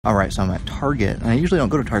Alright, so I'm at Target, and I usually don't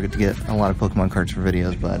go to Target to get a lot of Pokemon cards for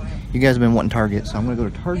videos, but you guys have been wanting Target, so I'm going to go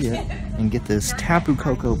to Target and get this TAPU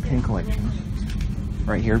KOKO pin collection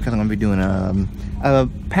right here, because I'm going to be doing a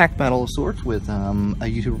pack battle of sorts with a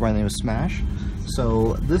YouTuber by the name of Smash.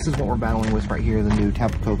 So this is what we're battling with right here, the new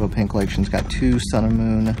TAPU KOKO pin collection. It's got 2 Sun and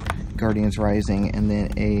Moon, Guardians Rising, and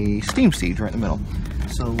then a Steam Siege right in the middle.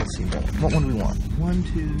 So let's see, what one do we want? 1,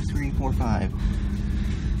 2, 3, 4, 5.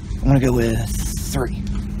 I'm going to go with 3.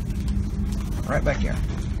 Right back here.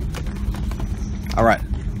 Alright,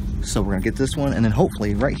 so we're gonna get this one, and then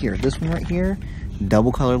hopefully right here, this one right here,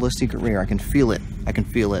 double colorless secret rare. I can feel it. I can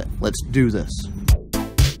feel it. Let's do this.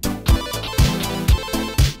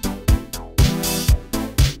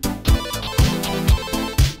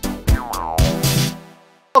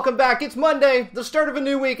 Welcome back. It's Monday, the start of a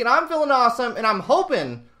new week, and I'm feeling awesome, and I'm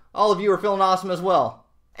hoping all of you are feeling awesome as well.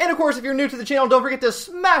 And of course, if you're new to the channel, don't forget to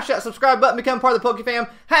smash that subscribe button, become part of the PokéFam,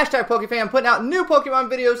 hashtag PokéFam, putting out new Pokemon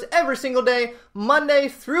videos every single day, Monday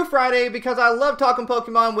through Friday, because I love talking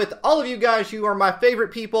Pokemon with all of you guys. You are my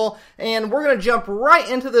favorite people, and we're going to jump right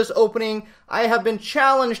into this opening. I have been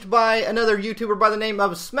challenged by another YouTuber by the name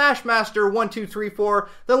of Smashmaster1234.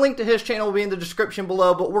 The link to his channel will be in the description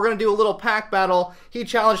below, but we're going to do a little pack battle. He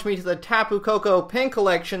challenged me to the TAPU KOKO pin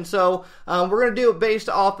collection, so we're going to do it based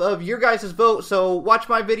off of your guys' vote, so watch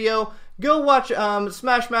my video. Go watch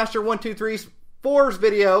Smashmaster1234's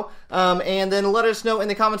video, and then let us know in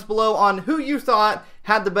the comments below on who you thought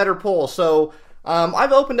had the better poll. So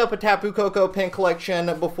I've opened up a TAPU KOKO pin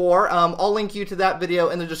collection before. I'll link you to that video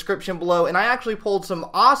in the description below, and I actually pulled some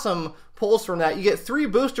awesome pulls from that. You get 3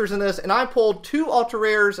 boosters in this, and I pulled 2 ultra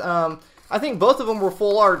rares. I think both of them were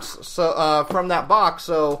full arts, so from that box,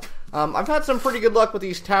 so I've had some pretty good luck with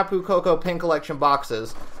these TAPU KOKO pin collection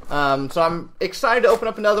boxes. So I'm excited to open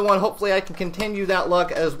up another one. Hopefully I can continue that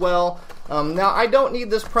luck as well. Now, I don't need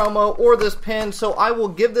this promo or this pin, so I will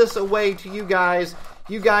give this away to you guys.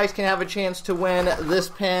 You guys can have a chance to win this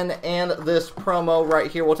pin and this promo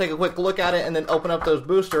right here. We'll take a quick look at it and then open up those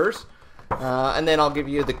boosters. And then I'll give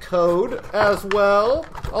you the code as well.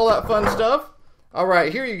 All that fun stuff.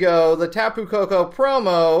 Alright, here you go. The TAPU KOKO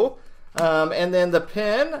promo. And then the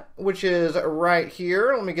pin, which is right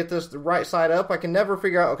here. Let me get this the right side up. I can never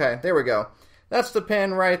figure out. Okay, there we go. That's the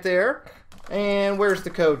pin right there. And where's the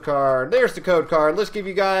code card? There's the code card. Let's give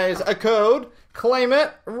you guys a code. Claim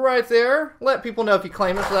it right there. Let people know if you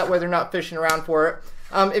claim it, so that way they're not fishing around for it.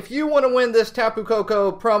 If you want to win this TAPU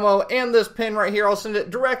KOKO promo and this pin right here, I'll send it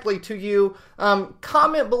directly to you.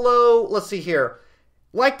 Comment below. Let's see here.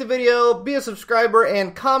 Like the video, be a subscriber,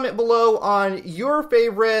 and comment below on your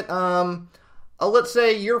favorite, let's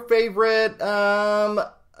say your favorite,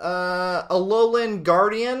 Alolan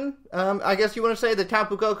Guardian, I guess you want to say, the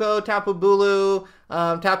Tapu Koko, Tapu Bulu,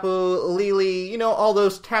 Tapu Lili, you know, all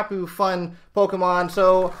those Tapu fun Pokemon.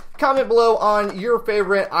 So comment below on your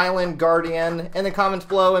favorite Island Guardian in the comments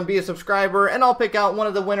below, and be a subscriber, and I'll pick out one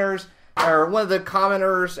of the winners, or one of the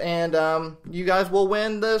commenters, and you guys will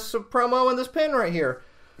win this promo and this pin right here.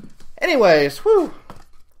 Anyways, whew,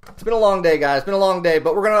 it's been a long day, guys. It's been a long day,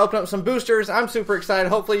 but we're going to open up some boosters. I'm super excited.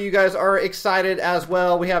 Hopefully you guys are excited as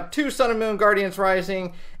well. We have 2 Sun and Moon Guardians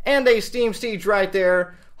Rising and a Steam Siege right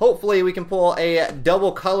there. Hopefully we can pull a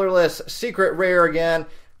double colorless secret rare again,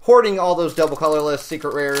 hoarding all those double colorless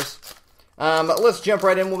secret rares. Let's jump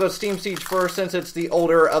right in. We'll go Steam Siege first, since it's the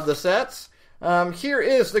older of the sets. Here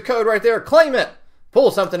is the code right there. Claim it.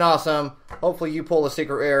 Pull something awesome. Hopefully you pull a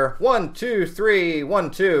secret rare. 1, 2, 3,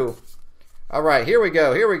 1, 2. Alright, here we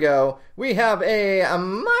go, here we go. We have a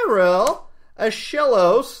Myrel, a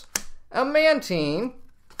Shellos, a Mantine,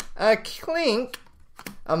 a Clink,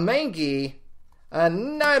 a Mankey, a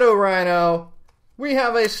Nidorino. We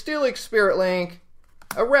have a Steelix Spirit Link,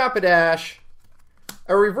 a Rapidash,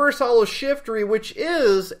 a Reverse Holo Shiftry, which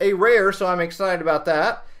is a rare, so I'm excited about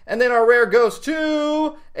that. And then our rare goes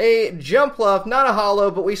to a Jumpluff, not a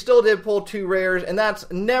holo, but we still did pull 2 rares, and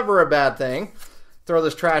that's never a bad thing. Throw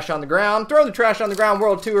this trash on the ground. Throw the trash on the ground,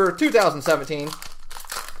 World Tour 2017.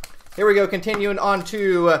 Here we go, continuing on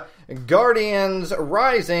to Guardians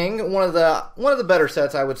Rising, one of the better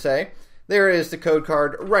sets, I would say. There is the code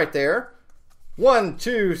card right there. 1,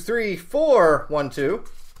 2, 3, 4, 1, 2.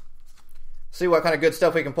 See what kind of good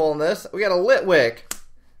stuff we can pull in this. We got a Litwick,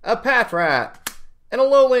 a Patrat, an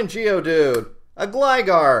Alolan Geodude, a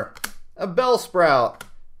Gligar, a Bellsprout,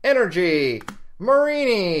 Energy,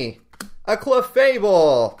 Marini, a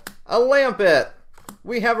Clefable, a Lampet.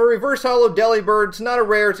 We have a Reverse Holo Delibird. It's not a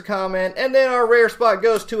rare, it's a common. And then our rare spot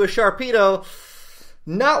goes to a Sharpedo.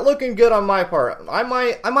 not looking good on my part. I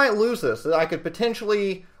might lose this. I could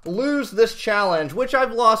potentially lose this challenge, which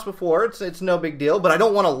I've lost before. It's no big deal, but I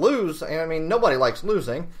don't want to lose. I mean, nobody likes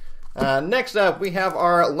losing. Next up, we have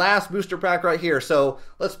our last booster pack right here. So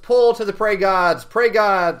let's pull to the pray gods,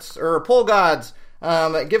 or pull gods.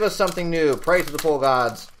 Give us something new. Pray to the pull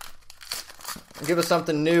gods. Give us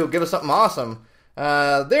something new. Give us something awesome.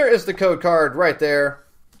 There is the code card right there.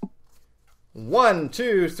 1,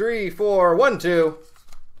 2, 3, 4, 1, 2.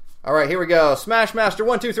 All right, here we go. Smash Master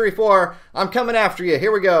 1, 2, 3, 4. I'm coming after you.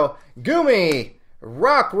 Here we go. Goomy,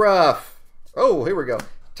 Rockruff. Oh, here we go.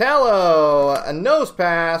 Tallow, a Nose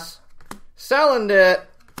Pass, Salandit,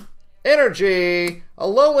 Energy, a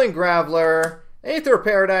Alolan Graveler, Aether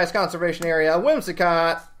Paradise Conservation Area, a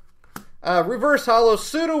Whimsicott, Reverse Hollow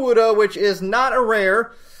Sudowoodo, which is not a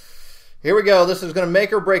rare. Here we go. This is going to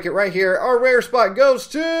make or break it right here. Our rare spot goes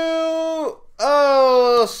to...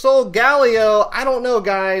 Oh, Solgaleo. I don't know,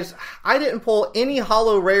 guys. I didn't pull any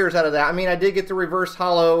hollow rares out of that. I mean, I did get the reverse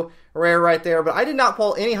hollow rare right there, but I did not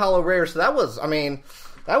pull any hollow rares. So that was, I mean,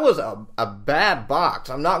 that was a bad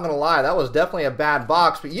box. I'm not going to lie. That was definitely a bad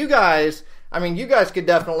box. But you guys, I mean, you guys could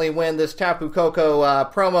definitely win this Tapu Koko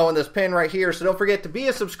promo and this pin right here. So don't forget to be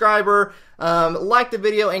a subscriber, like the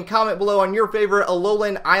video, and comment below on your favorite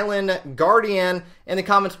Alolan Island Guardian in the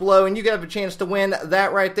comments below, and you can have a chance to win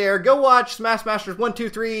that right there. Go watch Smash Masters 1, 2,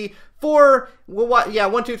 3, 4. We'll watch, yeah,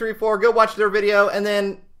 1, 2, 3, 4. Go watch their video, and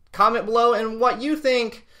then comment below and what you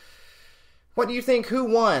think. What do you think? Who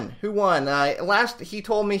won? Who won? Last he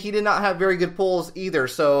told me he did not have very good pulls either,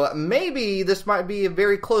 so maybe this might be a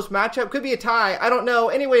very close matchup. Could be a tie. I don't know.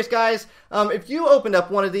 Anyways, guys, if you opened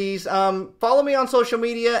up one of these, follow me on social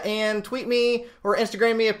media and tweet me or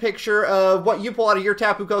Instagram me a picture of what you pull out of your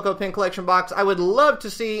Tapu Koko pin collection box. I would love to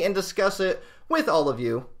see and discuss it with all of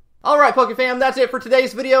you. Alright, PokéFam, that's it for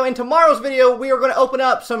today's video. In tomorrow's video, we are going to open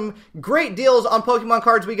up some great deals on Pokemon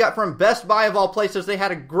cards we got from Best Buy of all places. They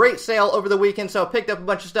had a great sale over the weekend, so I picked up a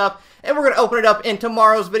bunch of stuff, and we're going to open it up in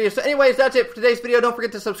tomorrow's video. So anyways, that's it for today's video. Don't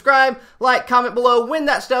forget to subscribe, like, comment below, win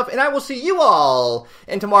that stuff, and I will see you all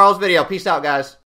in tomorrow's video. Peace out, guys.